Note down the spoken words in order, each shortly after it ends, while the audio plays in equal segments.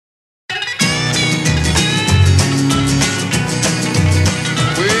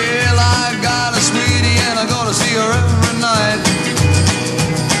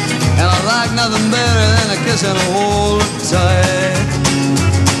eyes and hold her tight.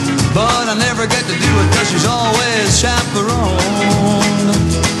 But I never get to do it 'cause she's always chaperoned.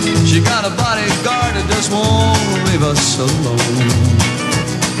 She got a bodyguard that just won't leave us alone.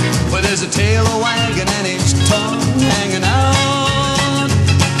 Well, there's a tail a wagging and his tongue hanging out.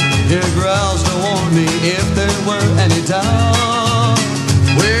 He growls to warn me if there were any doubt.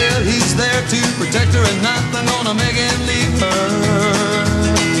 Well, he's there to protect her and nothing gonna make him leave her.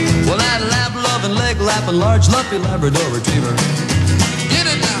 Well, that lap-loving, leg-lapping, large, lumpy Labrador retriever. Get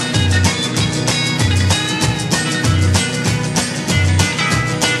it now!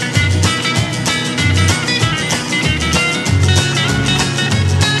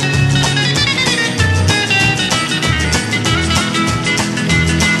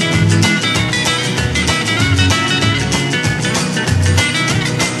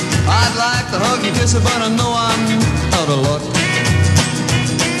 To hug and kiss her, but I know I'm out of luck.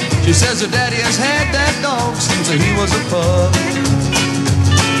 She says her daddy has had that dog since he was a pup,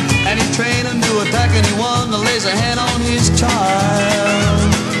 and he trained him to attack anyone that lays a hand on his child.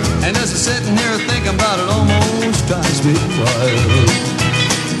 And as I'm sitting here thinking about it, almost drives me wild.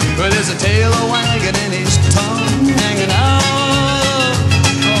 But there's a tail a wagging and his tongue hanging out.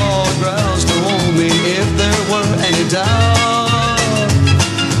 Oh, growls to warn me if there were any doubt.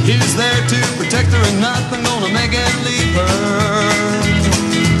 He's there to protect her and nothing gonna make him leave her.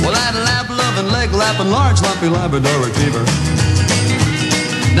 Well, that lap-loving, leg-lapping, large, lumpy Labrador retriever.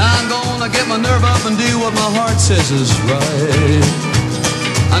 Now I'm gonna get my nerve up and do what my heart says is right.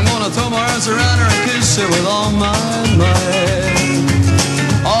 I'm gonna throw my arms around her and kiss her with all my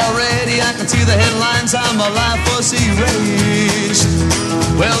might. Already I can see the headlines, how my life was erased.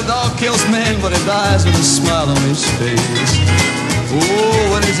 Well, dog kills man, but he dies with a smile on his face.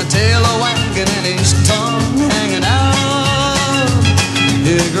 Oh, what is a tail a wagging and his tongue hanging out?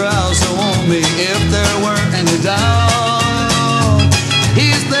 He growls to warn me if there were any doubt.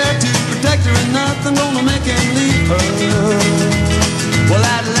 He's there to protect her and nothing gonna make him leave her. Well,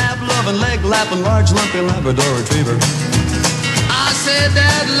 that lap-loving, leg-lapping, large, lumpy Labrador retriever. I said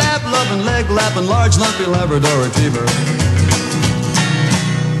that lap-loving, leg-lapping, large, lumpy Labrador retriever.